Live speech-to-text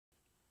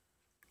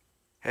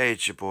Hey,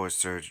 it's your boy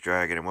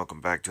SergDragon, and welcome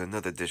back to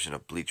another edition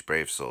of Bleach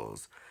Brave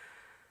Souls.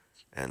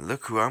 And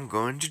look who I'm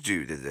going to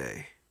do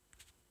today.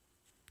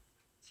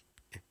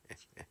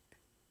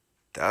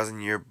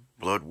 Thousand Year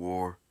Blood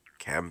War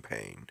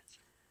Campaign.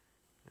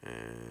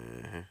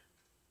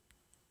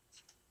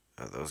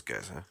 Oh, those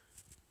guys, huh?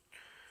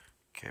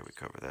 Okay, we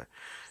cover that.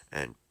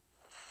 And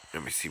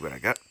let me see what I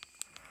got.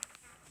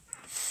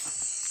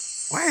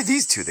 Why are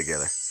these two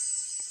together?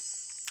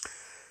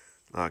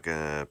 Like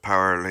a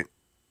power link.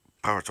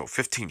 Power tool.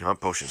 15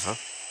 potions, huh?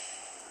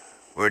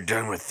 We're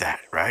done with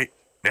that, right?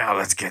 Now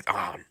let's get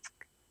on.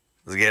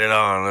 Let's get it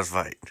on. Let's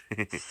fight.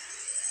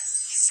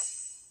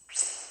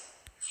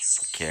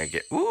 Can I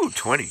get... Ooh,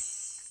 20.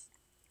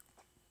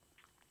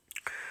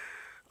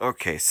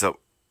 Okay, so...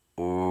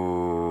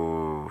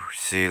 Ooh,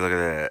 see, look at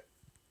that.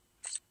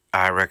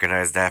 I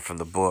recognize that from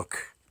the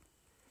book.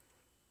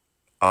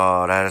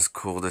 Oh, that is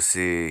cool to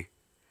see.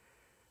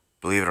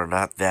 Believe it or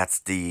not, that's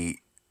the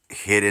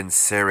hidden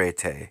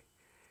Serete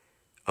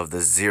of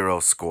the Zero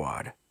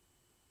Squad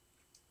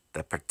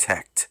that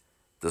protect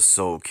the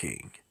Soul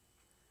King.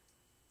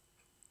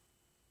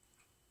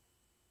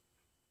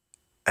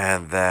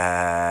 And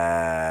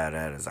that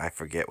is, I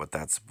forget what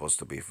that's supposed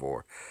to be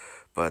for.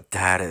 But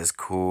that is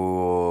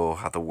cool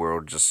how the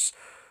world just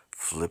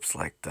flips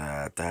like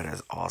that. That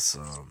is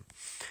awesome.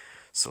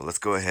 So let's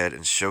go ahead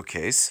and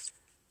showcase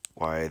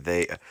why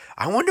they...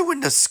 I wonder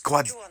when the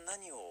squad...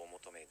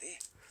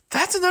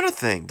 That's another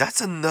thing.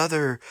 That's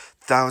another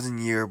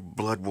Thousand-Year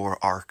Blood War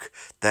arc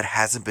that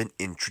hasn't been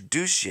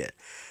introduced yet.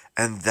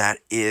 And that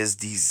is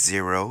the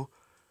Zero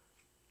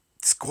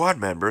squad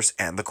members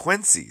and the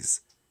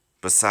Quincy's.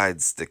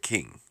 Besides the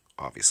King,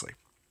 obviously.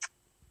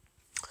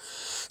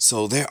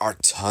 So there are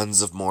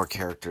tons of more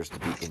characters to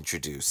be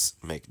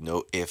introduced. Make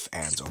no ifs,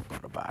 ands, or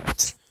buts about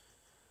it.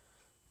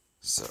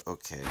 So,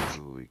 okay,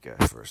 who we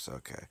got first?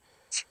 Okay.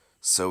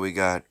 So we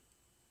got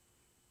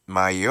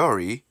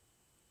Mayuri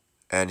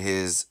and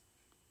his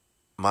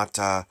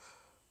Mata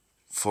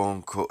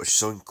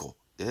Shonko.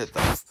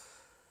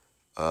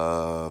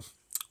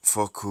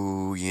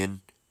 Fokuyin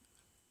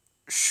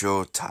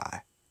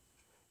Shotai.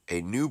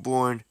 A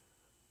newborn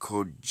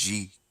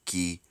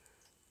Kojiki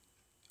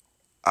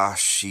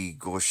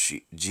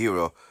Ashigoshi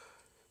Jiro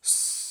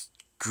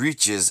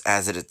screeches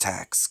as it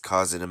attacks,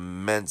 causing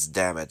immense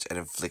damage and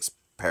inflicts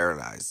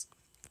paralyze.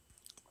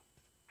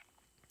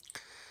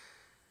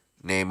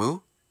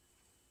 Namu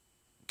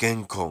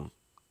Genkong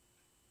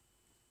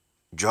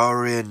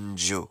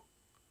Jorinju.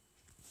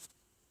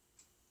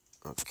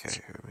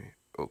 Okay,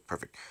 oh,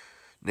 perfect.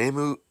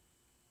 Namu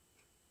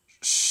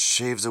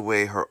shaves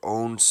away her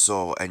own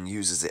soul and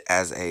uses it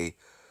as a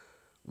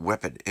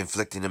weapon,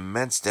 inflicting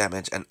immense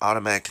damage and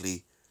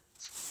automatically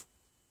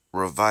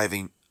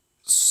reviving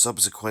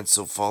subsequent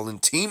fallen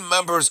team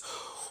members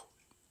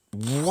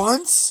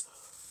once.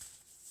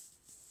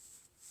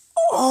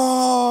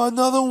 Oh,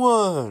 another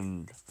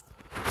one.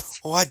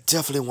 Oh, I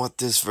definitely want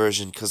this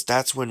version because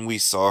that's when we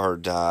saw her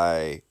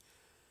die.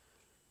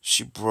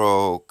 She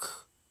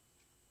broke.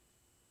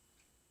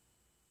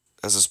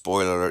 As a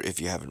spoiler alert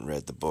if you haven't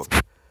read the book.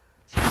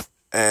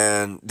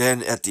 And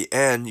then at the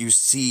end, you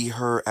see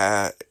her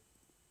at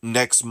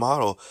next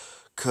model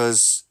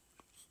because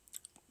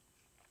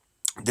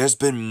there's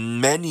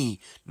been many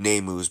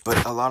Namus,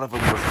 but a lot of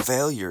them were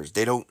failures.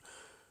 They don't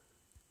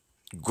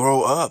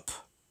grow up.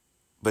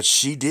 But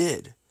she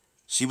did.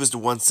 She was the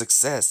one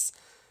success.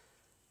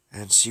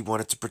 And she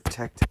wanted to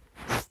protect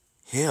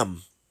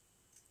him.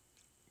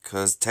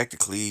 Because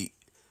technically,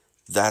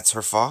 that's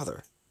her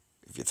father,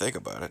 if you think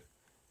about it.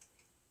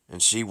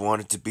 And she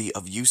wanted to be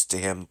of use to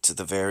him to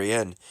the very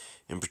end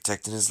in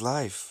protecting his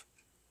life.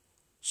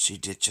 She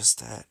did just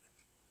that.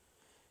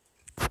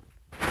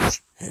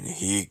 And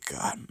he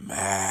got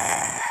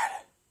mad.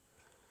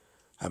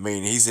 I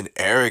mean, he's an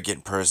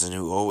arrogant person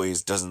who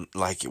always doesn't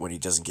like it when he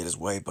doesn't get his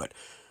way, but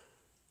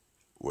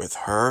with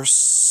her,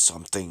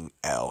 something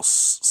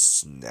else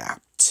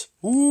snapped.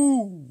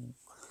 Ooh.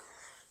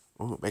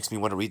 Ooh, it makes me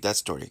want to read that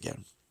story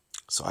again.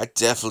 So I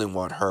definitely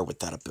want her with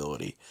that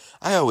ability.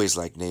 I always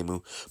like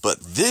Namu,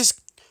 but this...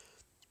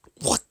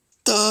 What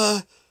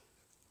the...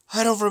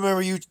 I don't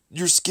remember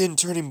your skin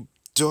turning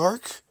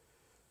dark.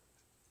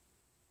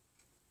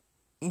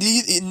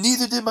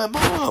 Neither did my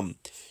mom.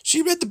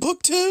 She read the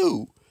book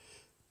too.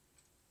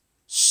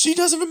 She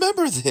doesn't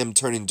remember him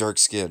turning dark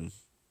skin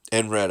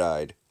and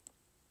red-eyed.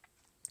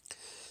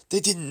 They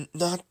did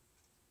not...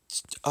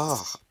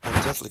 Ah, I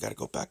definitely got to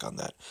go back on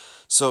that.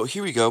 So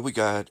here we go. We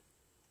got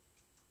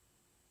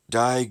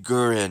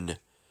Daiguren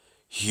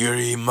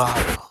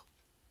Hirimaru.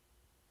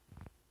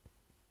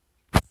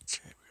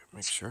 Okay,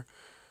 make sure.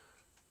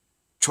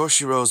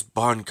 Toshiro's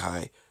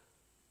Bankai.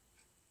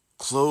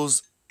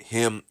 Close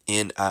him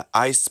in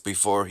ice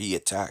before he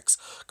attacks,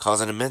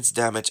 causing immense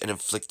damage and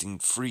inflicting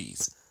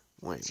freeze.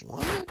 Wait,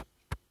 what?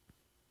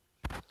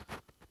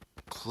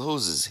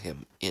 Closes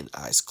him in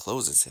ice.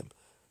 Closes him.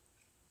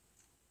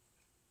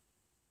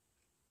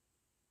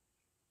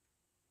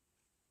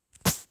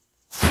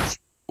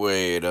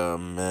 Wait a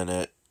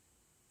minute.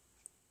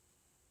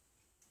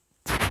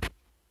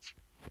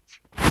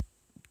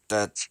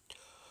 that.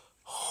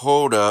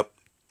 Hold up.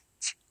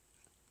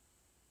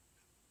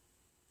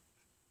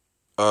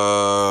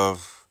 Uh.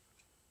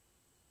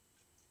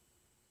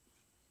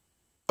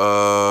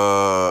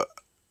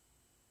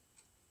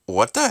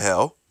 What the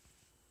hell?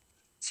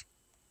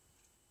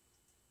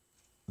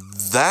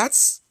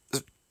 That's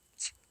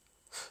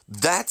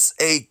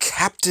a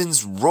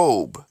captain's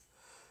robe.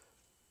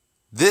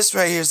 This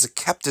right here is a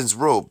captain's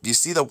robe. You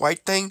see the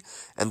white thing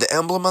and the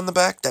emblem on the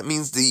back? That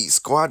means the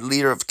squad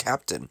leader of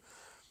captain.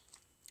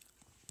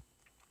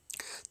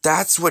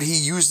 That's what he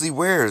usually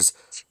wears.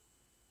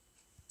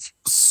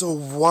 So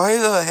why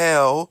the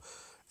hell?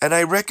 And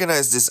I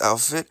recognize this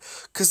outfit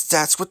because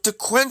that's what the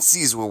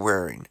Quincy's were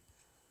wearing.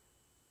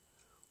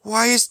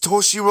 Why is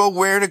Toshiro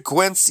wearing a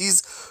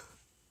Quincy's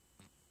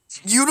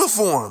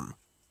uniform?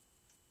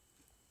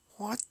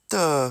 What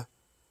the?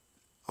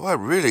 Oh, I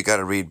really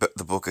gotta read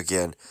the book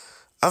again.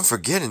 I'm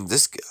forgetting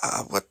this.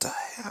 What the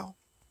hell?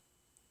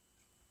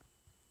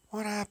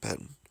 What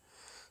happened?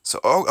 So,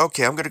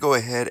 okay, I'm gonna go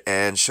ahead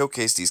and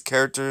showcase these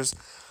characters.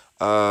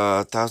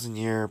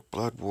 1,000-Year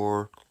Blood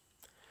War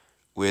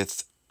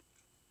with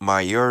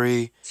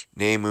Mayuri,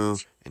 Namu,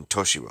 and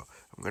Toshiro.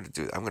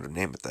 I'm gonna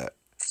name it that.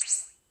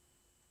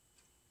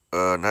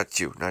 Not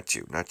you.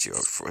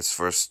 Let's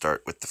first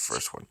start with the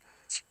first one.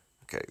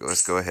 Okay,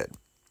 let's go ahead.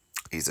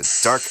 He's a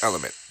dark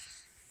element.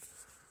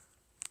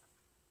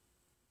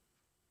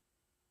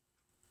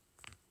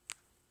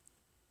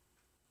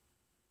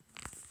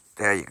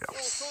 There you go.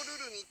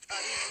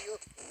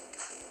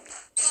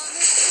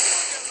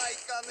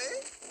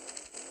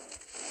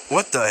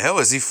 What the hell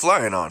is he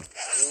flying on?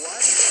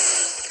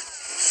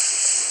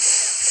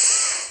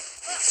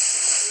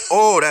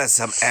 Oh, that's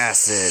some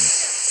acid.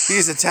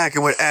 He's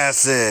attacking with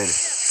acid.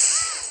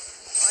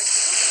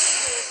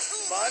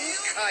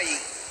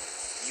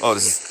 Oh,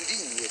 this is...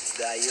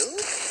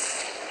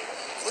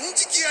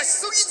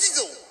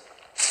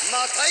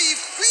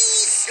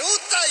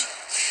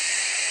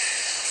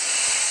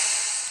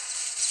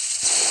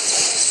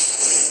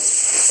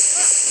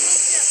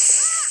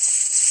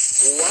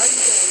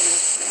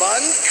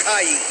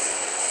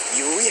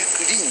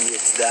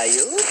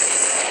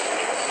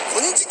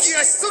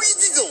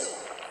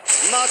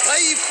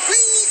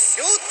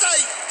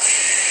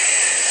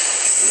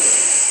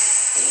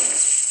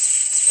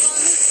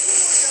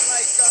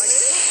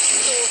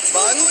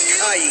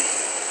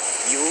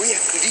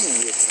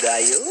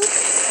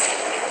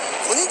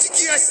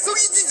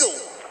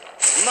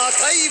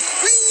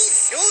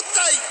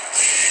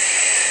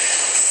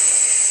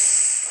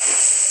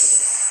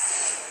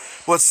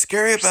 What's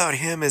scary about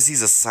him is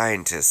he's a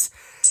scientist,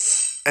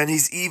 and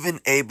he's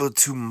even able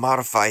to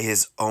modify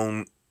his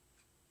own,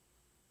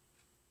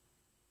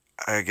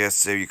 I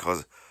guess there you call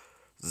it,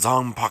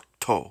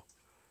 Zanpakuto,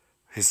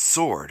 his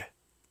sword.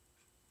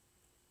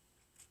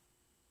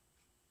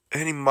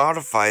 And he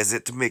modifies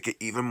it to make it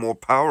even more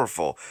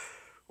powerful,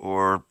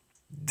 or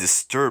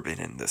disturbing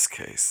in this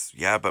case.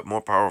 Yeah, but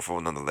more powerful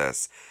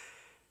nonetheless.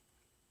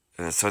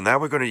 And so now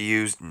we're going to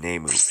use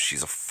Namu.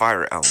 She's a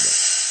fire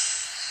element.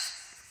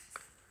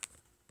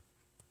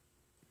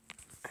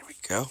 There we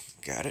go.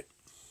 Got it.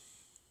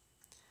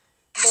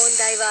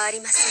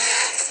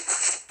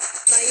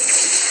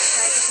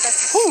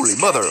 Holy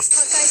mother!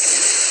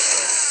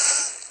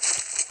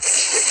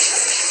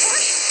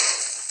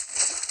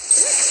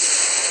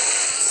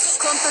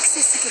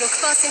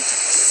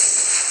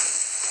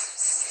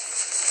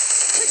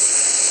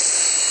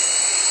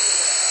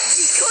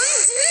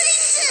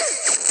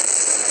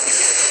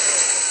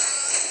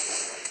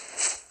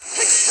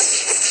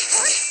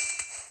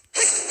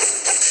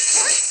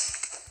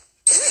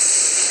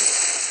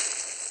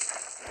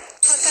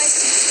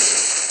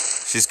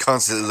 She's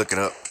constantly looking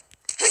up.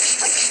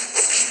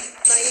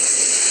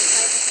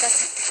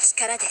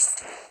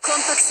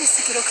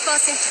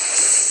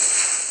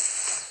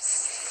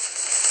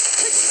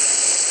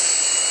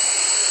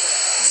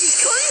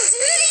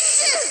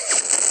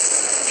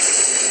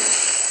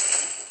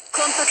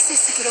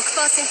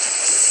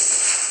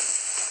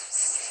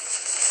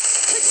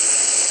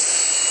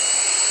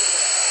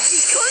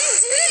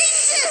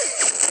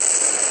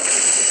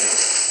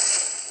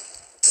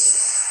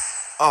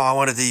 Oh, I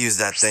wanted to use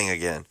that thing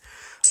again.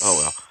 Oh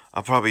well,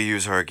 I'll probably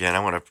use her again. I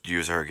want to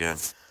use her again.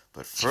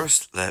 But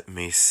first, let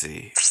me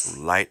see.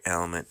 Light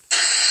element,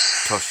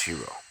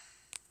 Toshiro.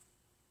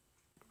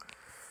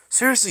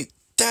 Seriously,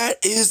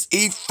 that is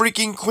a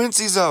freaking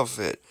Quincy's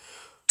outfit.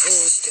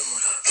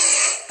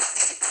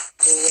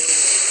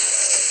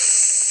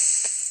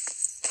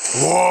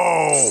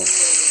 Whoa!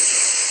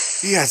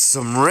 He has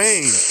some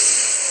range.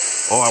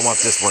 Oh, I want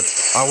this one.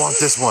 I want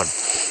this one.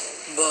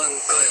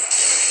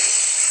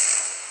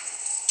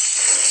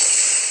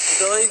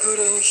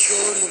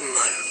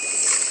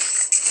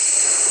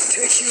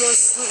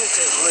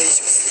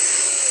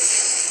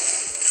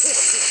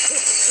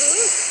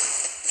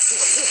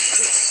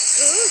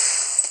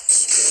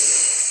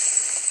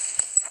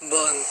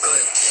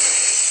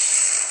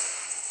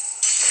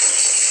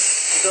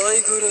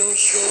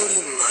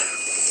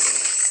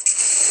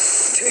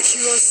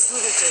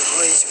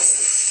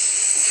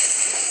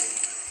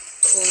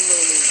 I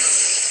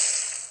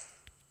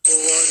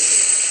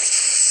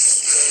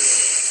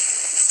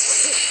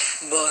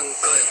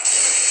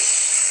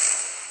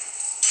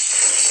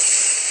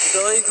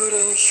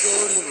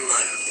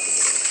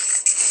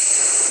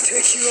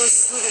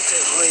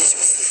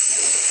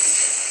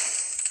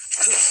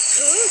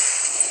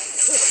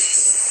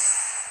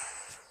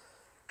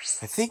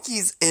think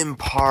he's in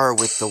par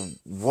with the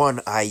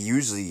one I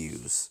usually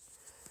use.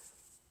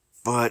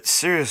 But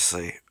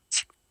seriously.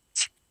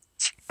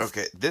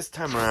 Okay, this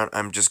time around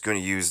I'm just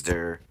going to use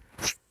their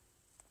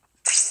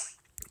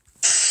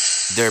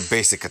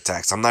basic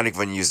attacks. I'm not even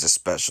going to use the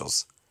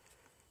specials.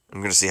 I'm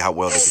going to see how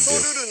well they can do.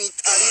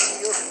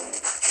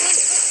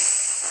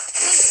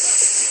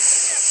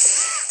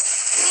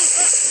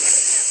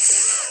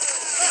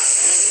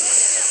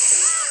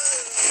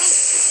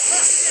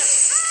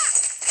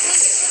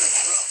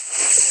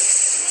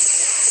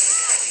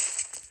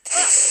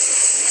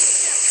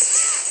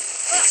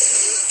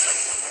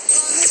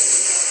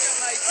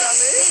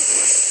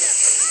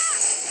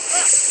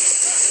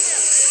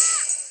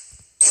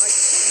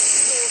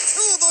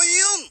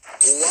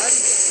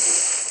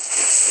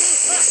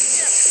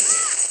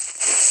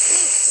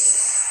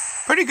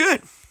 Pretty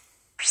good.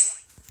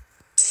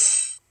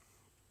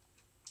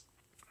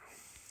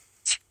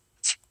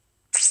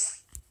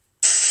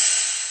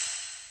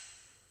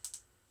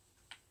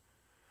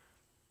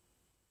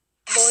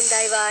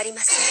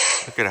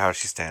 Look at how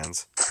she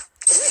stands.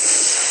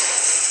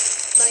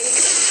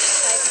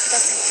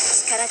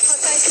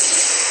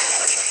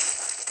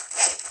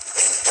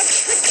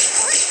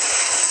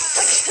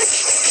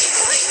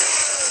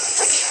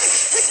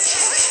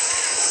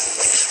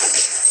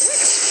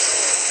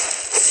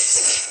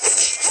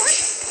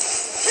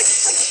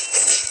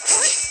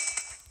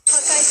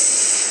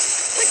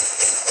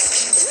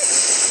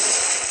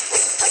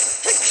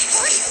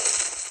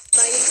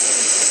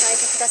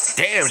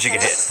 Damn, she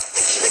can hit.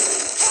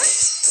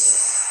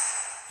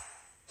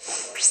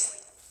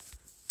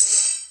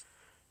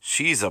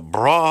 She's a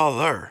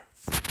brawler.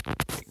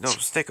 Make no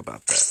mistake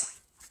about that.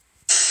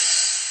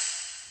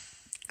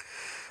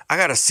 I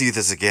gotta see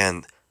this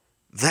again.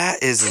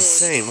 That is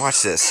insane.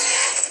 Watch this.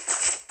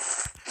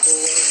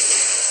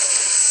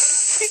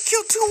 He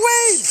killed 2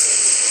 waves.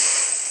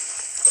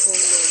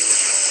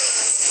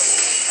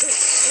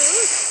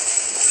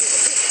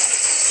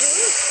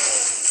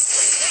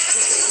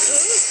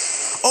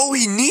 Oh,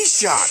 he knee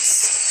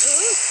shots.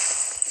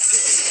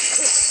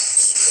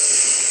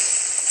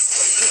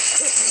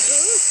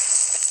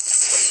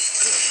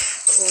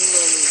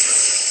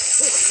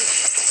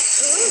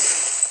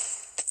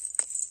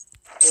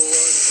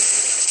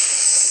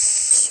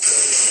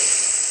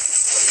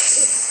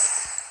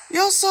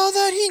 Y'all saw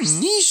that? He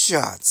knee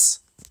shots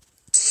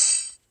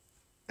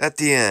at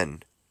the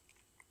end.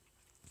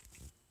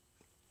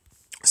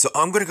 So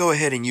I'm going to go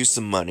ahead and use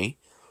some money.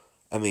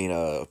 I mean,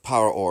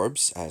 power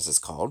orbs, as it's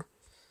called.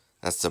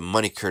 That's the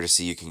money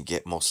courtesy you can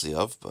get mostly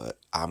of, but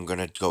I'm going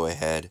to go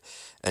ahead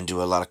and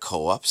do a lot of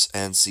co-ops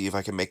and see if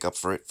I can make up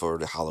for it for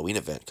the Halloween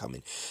event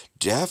coming.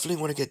 Definitely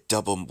want to get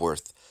double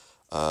worth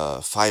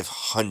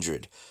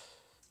 500.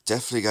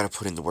 Definitely got to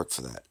put in the work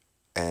for that.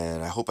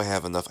 And I hope I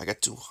have enough. I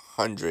got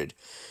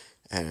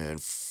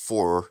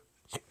 204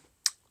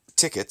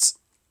 tickets.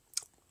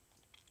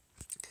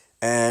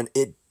 And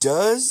it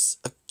does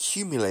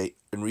accumulate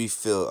and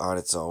refill on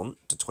its own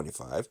to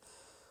 25.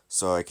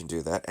 So I can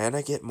do that. And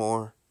I get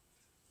more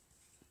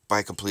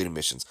by completing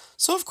missions.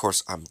 So, of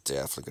course, I'm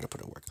definitely going to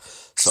put in work.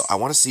 So, I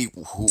want to see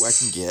who I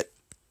can get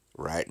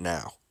right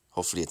now.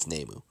 Hopefully, it's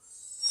Namu.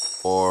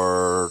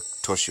 Or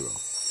Toshiro.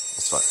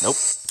 That's fine. Nope.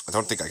 I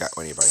don't think I got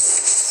anybody.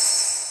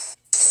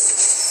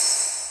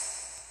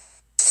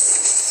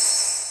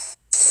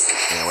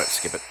 Yeah, wait,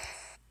 skip it.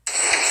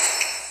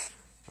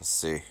 Let's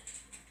see.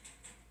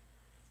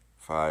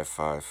 5,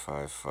 5,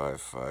 5,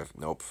 5, 5.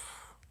 Nope.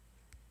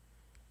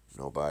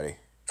 Nobody.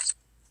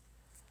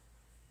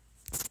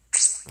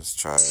 Let's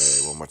try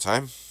one more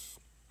time.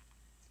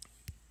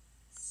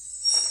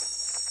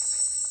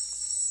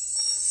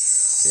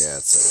 Yeah,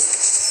 that's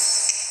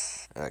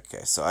it.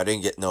 Okay, so I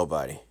didn't get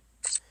nobody.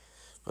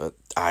 But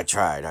I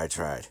tried.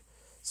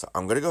 So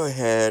I'm going to go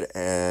ahead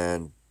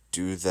and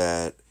do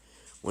that.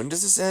 When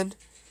does this end?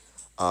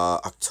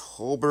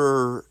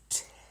 October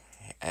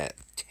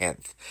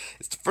 10th.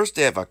 It's the first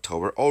day of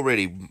October.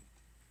 Already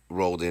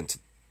rolled into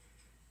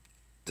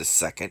the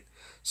 2nd.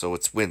 So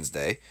it's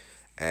Wednesday.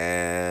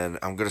 And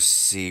I'm going to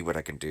see what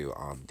I can do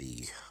on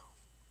the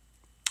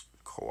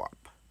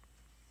co-op.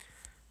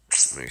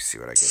 Let me see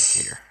what I get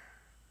here.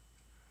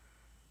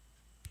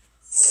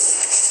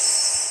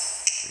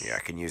 Yeah,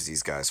 I can use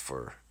these guys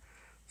for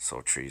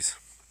soul trees.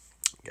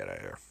 Get out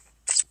of here.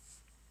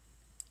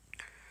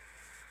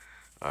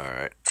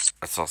 Alright.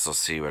 Let's also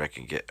see what I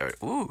can get. Right.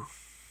 Ooh.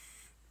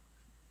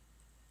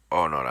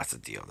 Oh, no, that's a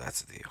deal.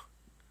 That's a deal.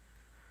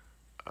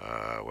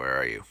 Where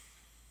are you?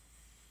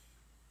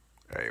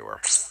 There you are.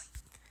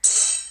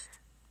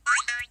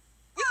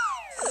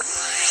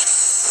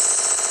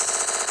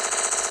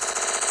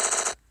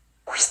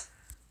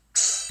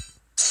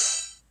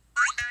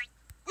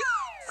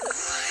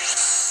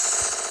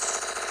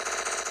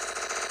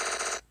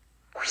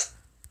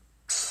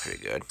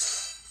 good.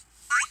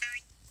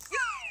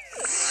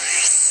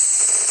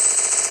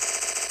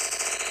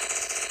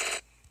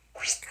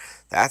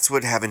 That's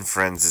what having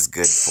friends is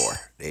good for.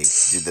 They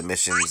do the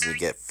missions and you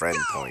get friend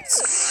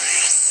points.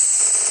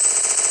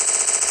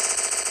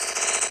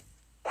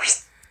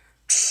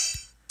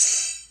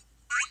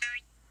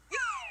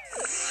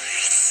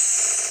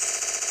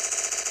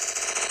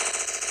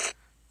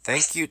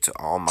 Thank you to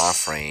all my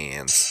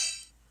friends.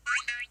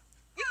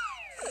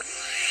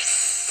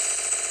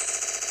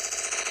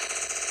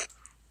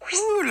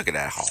 Ooh, look at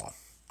that haul.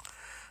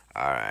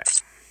 Alright.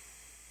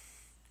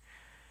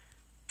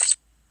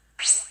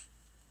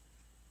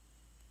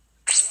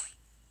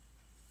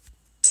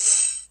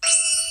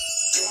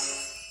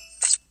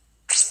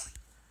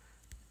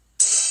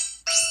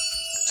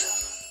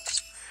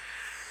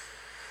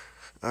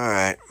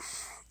 Alright.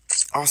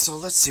 Also,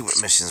 let's see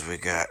what missions we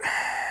got.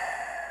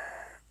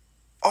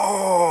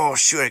 Oh,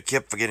 shoot, I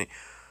kept forgetting.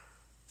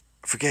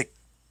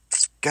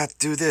 Got to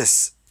do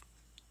this.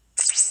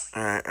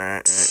 Alright,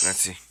 let's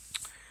see.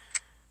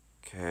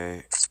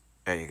 Okay,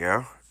 there you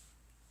go.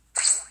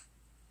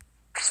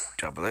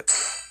 Double it.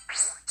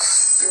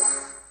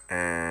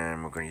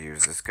 And we're going to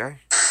use this guy.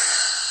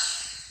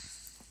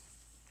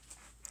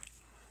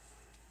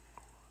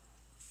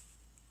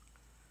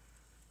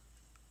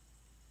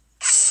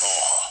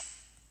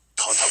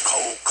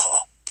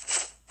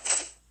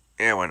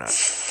 Yeah, why not?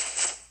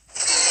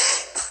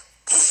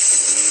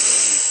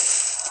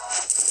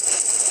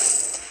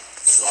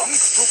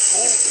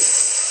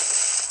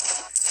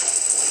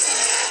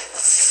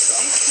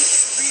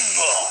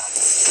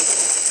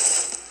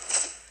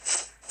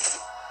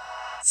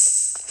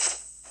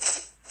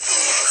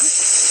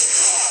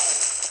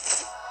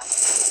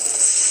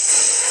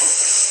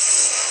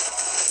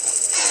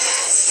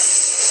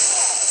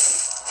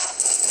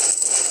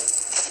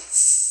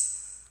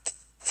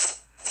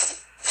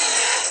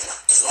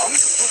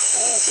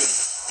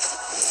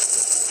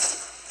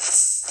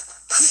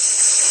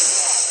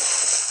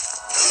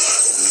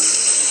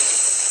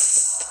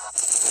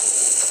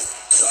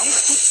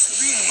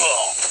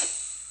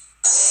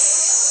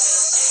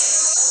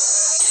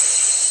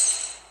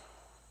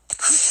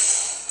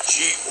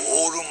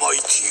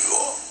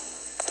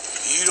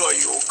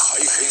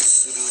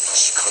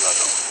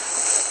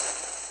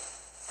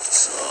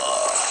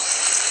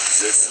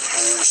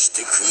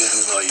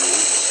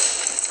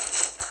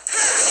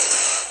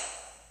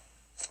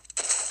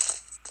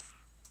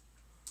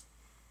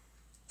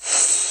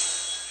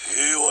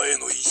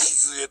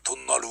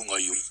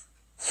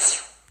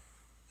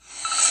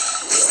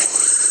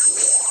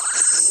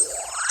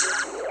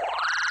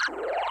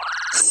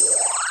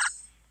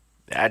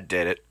 That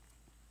did it.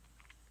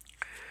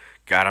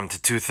 Got him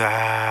to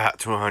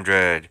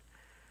 200.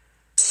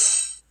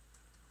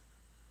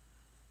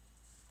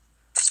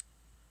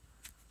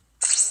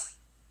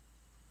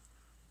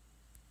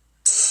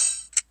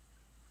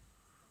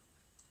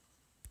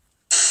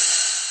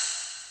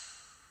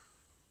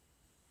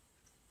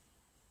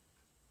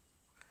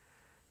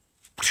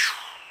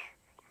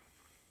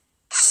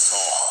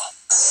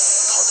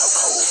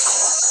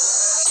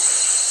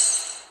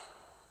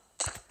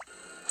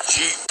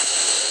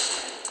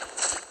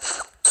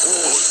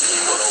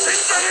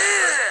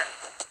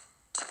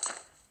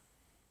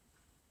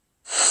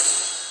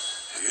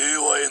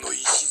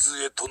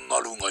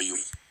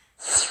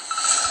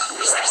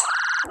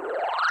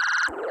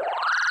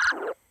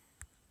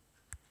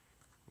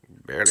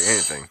 Barely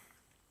anything.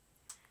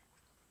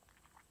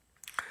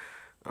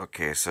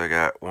 Okay, so I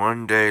got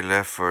 1 day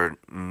left for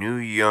new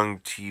young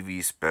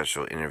TV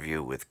special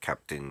interview with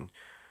Captain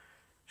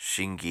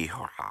Shingi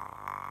Hora.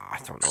 I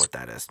don't know what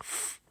that is,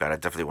 but I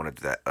definitely want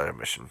to do that other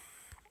mission.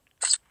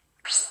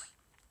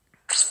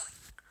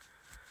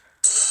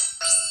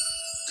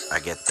 I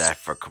get that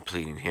for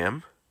completing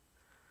him.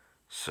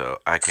 So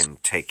I can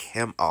take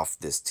him off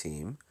this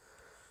team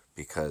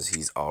because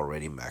he's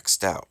already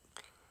maxed out.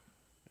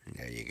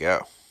 There you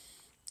go.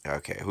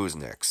 Okay, who's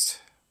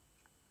next?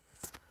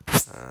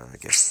 I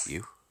guess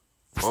you.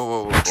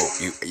 Whoa.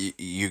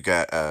 You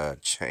got a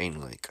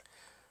chain link.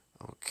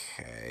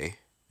 Okay.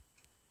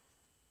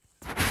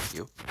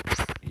 You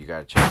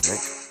got a chain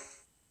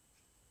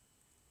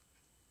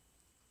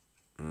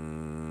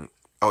link.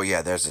 Oh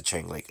yeah, there's a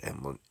chain link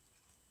emblem.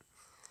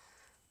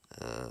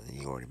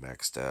 You already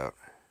maxed out.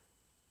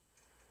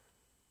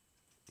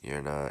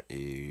 You're not.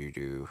 You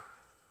do.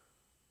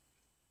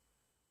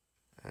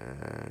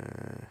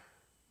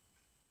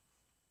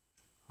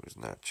 Who's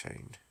not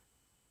chained?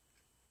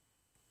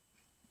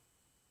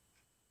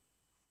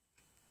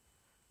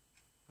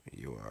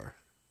 You are.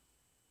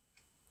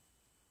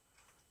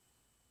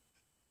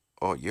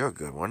 Oh, you're a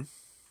good one.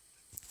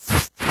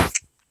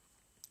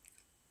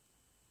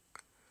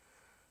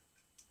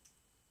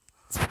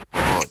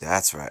 Oh,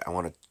 that's right. I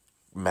want to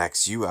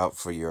max you out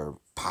for your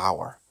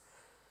power.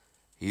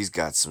 He's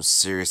got some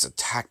serious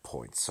attack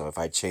points, so if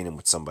I chain him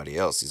with somebody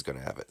else, he's going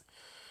to have it.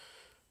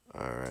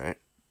 Alright.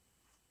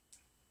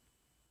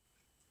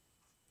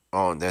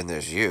 Oh, and then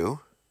there's you.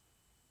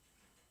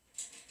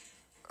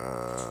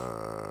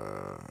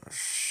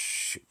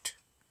 Shoot.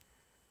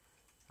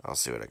 I'll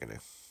see what I can do.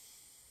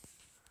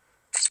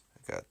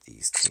 I got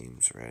these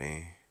teams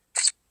ready.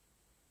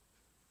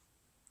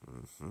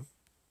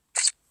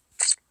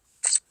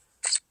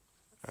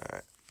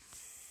 Alright.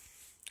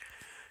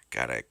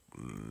 Gotta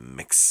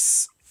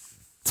mix.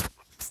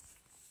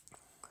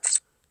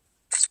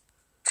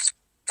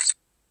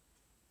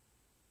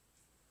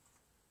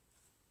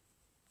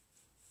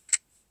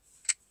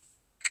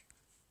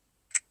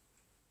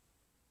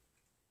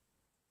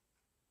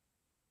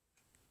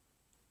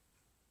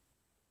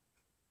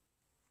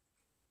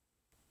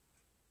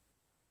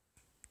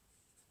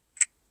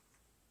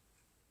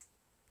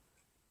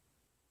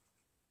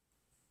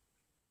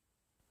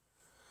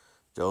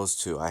 Those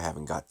two I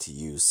haven't got to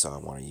use, so I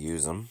want to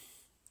use them.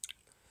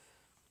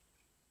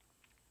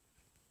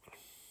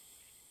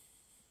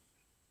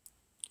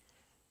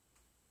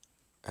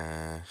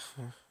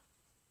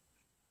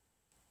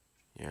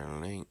 You're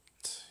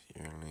linked.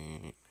 You're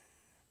linked.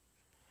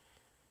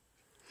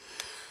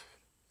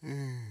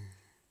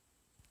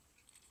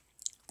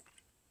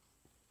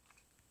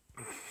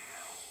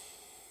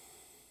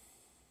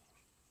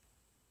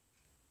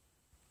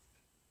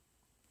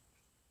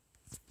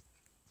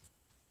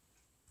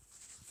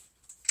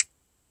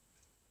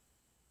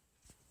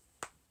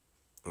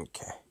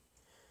 Okay.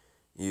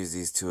 Use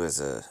these two as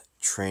a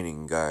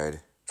training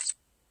guide.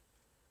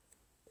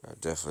 I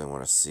definitely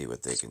want to see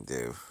what they can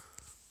do.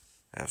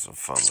 Have some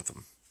fun with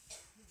them.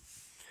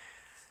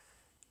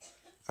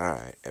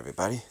 Alright,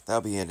 everybody.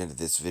 That'll be the end of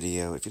this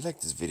video. If you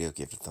liked this video,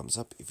 give it a thumbs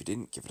up. If you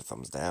didn't, give it a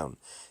thumbs down.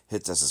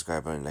 Hit that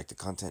subscribe button, like the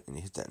content, and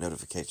hit that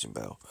notification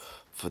bell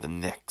for the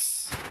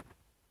next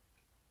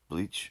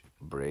Bleach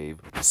Brave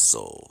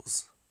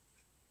Souls.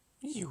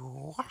 Make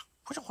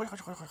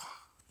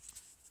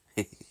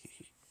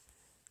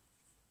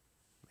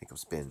them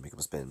spin, make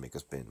them spin, make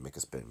them spin, make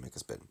them spin, make them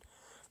spin,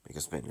 make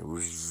them spin.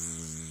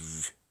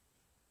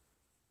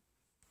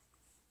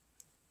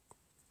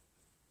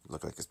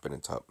 Look like a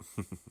spinning top.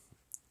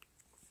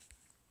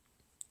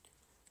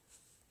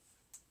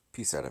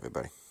 Peace out,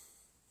 everybody.